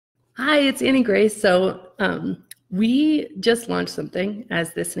Hi, it's Annie Grace. We just launched something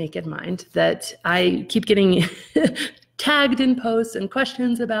as This Naked Mind that I keep getting tagged in posts and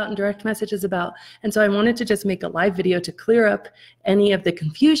questions about and direct messages about. And so I wanted to just make a live video to clear up any of the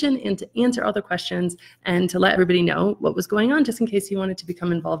confusion and to answer all the questions and to let everybody know what was going on, just in case you wanted to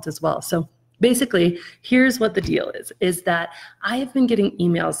become involved as well. So basically, here's what the deal is that I have been getting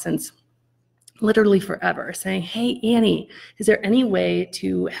emails since literally forever saying, hey, Annie, is there any way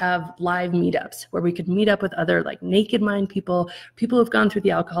to have live meetups where we could meet up with other like naked mind people, people who've gone through the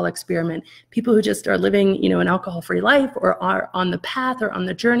alcohol experiment, people who just are living, an alcohol-free life or are on the path or on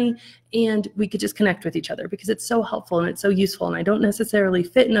the journey, and we could just connect with each other because it's so helpful and it's so useful. And I don't necessarily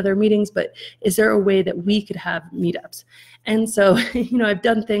fit in other meetings, but is there a way that we could have meetups? And so, I've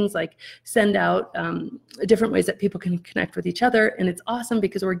done things like send out different ways that people can connect with each other. And it's awesome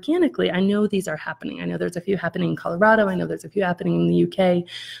because organically, I know these are happening. I know there's a few happening in Colorado. I know there's a few happening in the UK,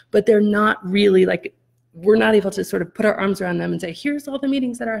 but they're not really like, we're not able to sort of put our arms around them and say, here's all the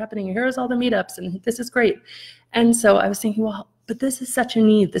meetings that are happening. Here's all the meetups. And this is great. And so I was thinking, well, but this is such a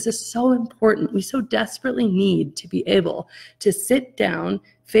need. This is so important. We so desperately need to be able to sit down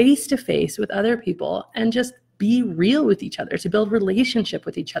face to face with other people and just be real with each other, to build relationship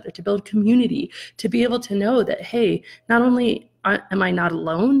with each other, to build community, to be able to know that, hey, not only am I not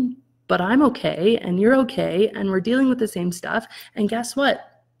alone, but I'm okay and you're okay and we're dealing with the same stuff. And guess what?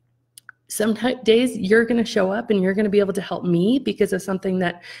 Some days you're going to show up and you're going to be able to help me because of something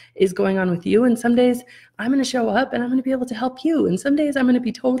that is going on with you. And some days I'm going to show up and I'm going to be able to help you. And some days I'm going to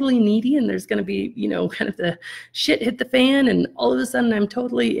be totally needy and there's going to be, kind of the shit hit the fan. And all of a sudden I'm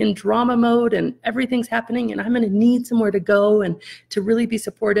totally in drama mode and everything's happening and I'm going to need somewhere to go and to really be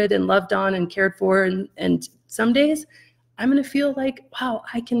supported and loved on and cared for. And some days I'm going to feel like, wow,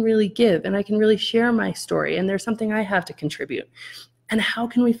 I can really give and I can really share my story. And there's something I have to contribute. And how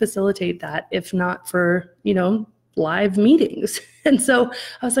can we facilitate that if not for, live meetings? And so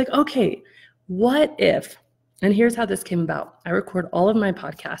I was like, okay, what if, and here's how this came about. I record all of my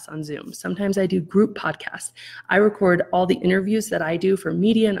podcasts on Zoom. Sometimes I do group podcasts. I record all the interviews that I do for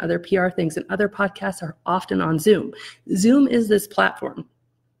media and other PR things, and other podcasts are often on Zoom. Zoom is this platform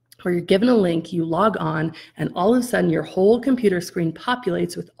where you're given a link, you log on, and all of a sudden your whole computer screen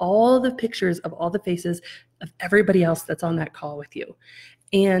populates with all the pictures of all the faces of everybody else that's on that call with you.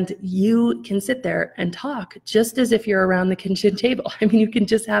 And you can sit there and talk just as if you're around the kitchen table. I mean, you can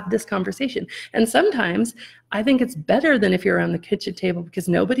just have this conversation. And sometimes I think it's better than if you're around the kitchen table because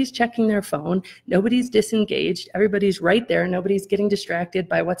nobody's checking their phone, nobody's disengaged, everybody's right there, nobody's getting distracted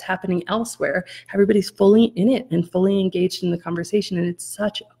by what's happening elsewhere. Everybody's fully in it and fully engaged in the conversation. And it's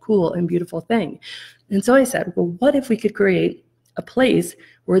such a cool and beautiful thing. And so I said, well, what if we could create a place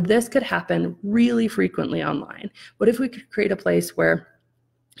where this could happen really frequently online? What if we could create a place where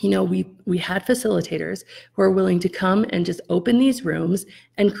we had facilitators who are willing to come and just open these rooms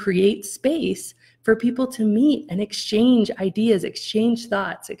and create space for people to meet and exchange ideas, exchange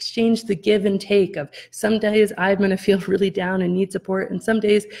thoughts, exchange the give and take of some days I'm going to feel really down and need support, and some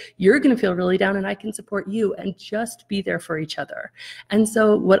days you're going to feel really down and I can support you, and just be there for each other. And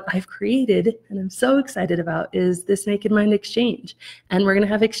so what I've created, and I'm so excited about, is this Naked Mind Exchange. And we're going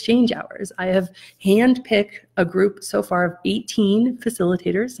to have exchange hours. I have handpicked a group so far of 18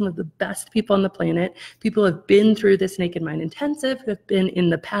 facilitators, some of the best people on the planet, people who have been through this Naked Mind Intensive, who have been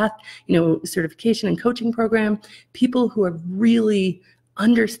in the path, certification and coaching program, people who have really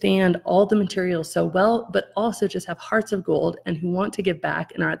understand all the material so well, but also just have hearts of gold and who want to give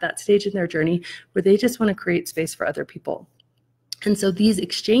back and are at that stage in their journey where they just want to create space for other people. And so these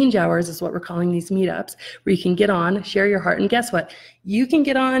exchange hours is what we're calling these meetups, where you can get on, share your heart, and guess what? You can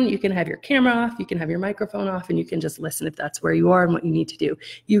get on, you can have your camera off, you can have your microphone off, and you can just listen if that's where you are and what you need to do.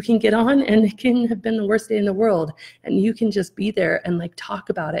 You can get on, and it can have been the worst day in the world, and you can just be there and talk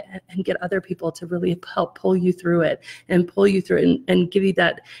about it and get other people to really help pull you through it and and give you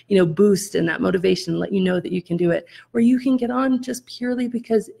that, boost and that motivation, let you know that you can do it. Or you can get on just purely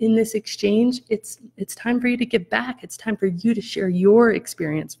because in this exchange, it's time for you to give back. It's time for you to share your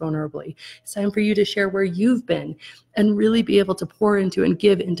experience vulnerably. It's time for you to share where you've been and really be able to pour into and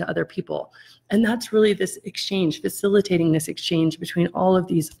give into other people. And that's really this exchange, facilitating this exchange between all of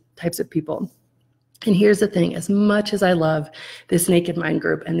these types of people. And here's the thing, as much as I love this Naked Mind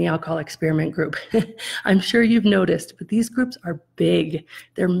group and the Alcohol Experiment group, I'm sure you've noticed, but these groups are big.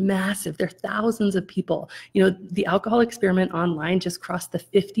 They're massive. They're thousands of people. The Alcohol Experiment online just crossed the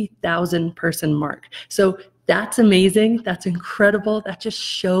 50,000 person mark. So that's amazing. That's incredible. That just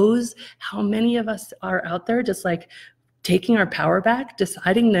shows how many of us are out there just taking our power back,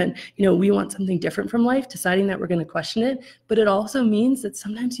 deciding that, we want something different from life, deciding that we're going to question it. But it also means that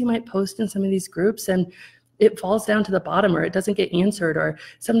sometimes you might post in some of these groups and it falls down to the bottom, or it doesn't get answered, or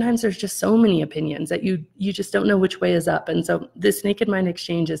sometimes there's just so many opinions that you just don't know which way is up. And so this Naked Mind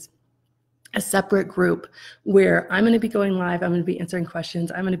Exchange is a separate group where I'm going to be going live. I'm going to be answering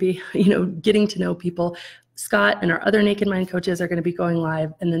questions. I'm going to be, getting to know people. Scott and our other Naked Mind coaches are going to be going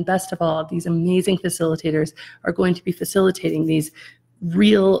live. And then best of all, these amazing facilitators are going to be facilitating these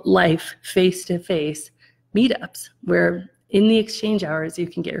real life face-to-face meetups where in the exchange hours, you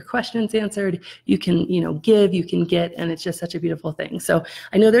can get your questions answered, you can, give, you can get, and it's just such a beautiful thing. So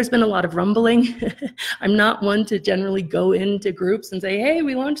I know there's been a lot of rumbling. I'm not one to generally go into groups and say, hey,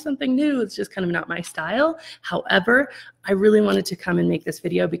 we launched something new. It's just kind of not my style. However, I really wanted to come and make this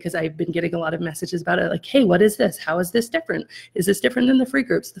video because I've been getting a lot of messages about it, like, hey, what is this? How is this different? Is this different than the free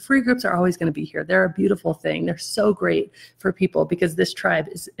groups? The free groups are always going to be here. They're a beautiful thing. They're so great for people because this tribe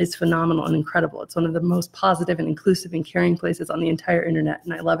is phenomenal and incredible. It's one of the most positive and inclusive and caring places on the entire internet,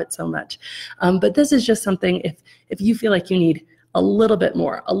 and I love it so much. But this is just something, if you feel like you need a little bit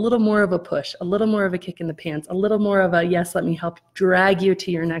more, a little more of a push, a little more of a kick in the pants, a little more of a, yes, let me help drag you to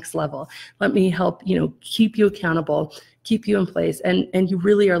your next level. Let me help, keep you accountable, keep you in place. And you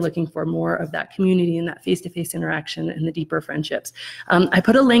really are looking for more of that community and that face-to-face interaction and the deeper friendships. I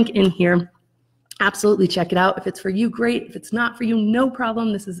put a link in here. Absolutely check it out. If it's for you, great. If it's not for you, no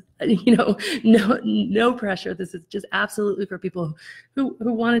problem. This is, no pressure. This is just absolutely for people who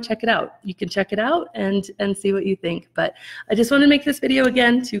want to check it out. You can check it out and see what you think. But I just want to make this video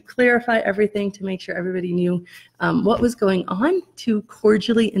again to clarify everything, to make sure everybody knew what was going on, to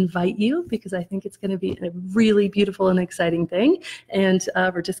cordially invite you, because I think it's going to be a really beautiful and exciting thing. And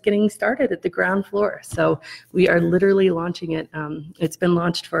we're just getting started at the ground floor. So we are literally launching it. It's been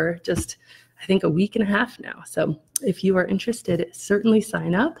launched for just, I think, a week and a half now. So if you are interested, certainly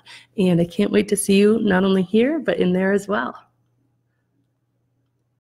sign up. And I can't wait to see you not only here, but in there as well.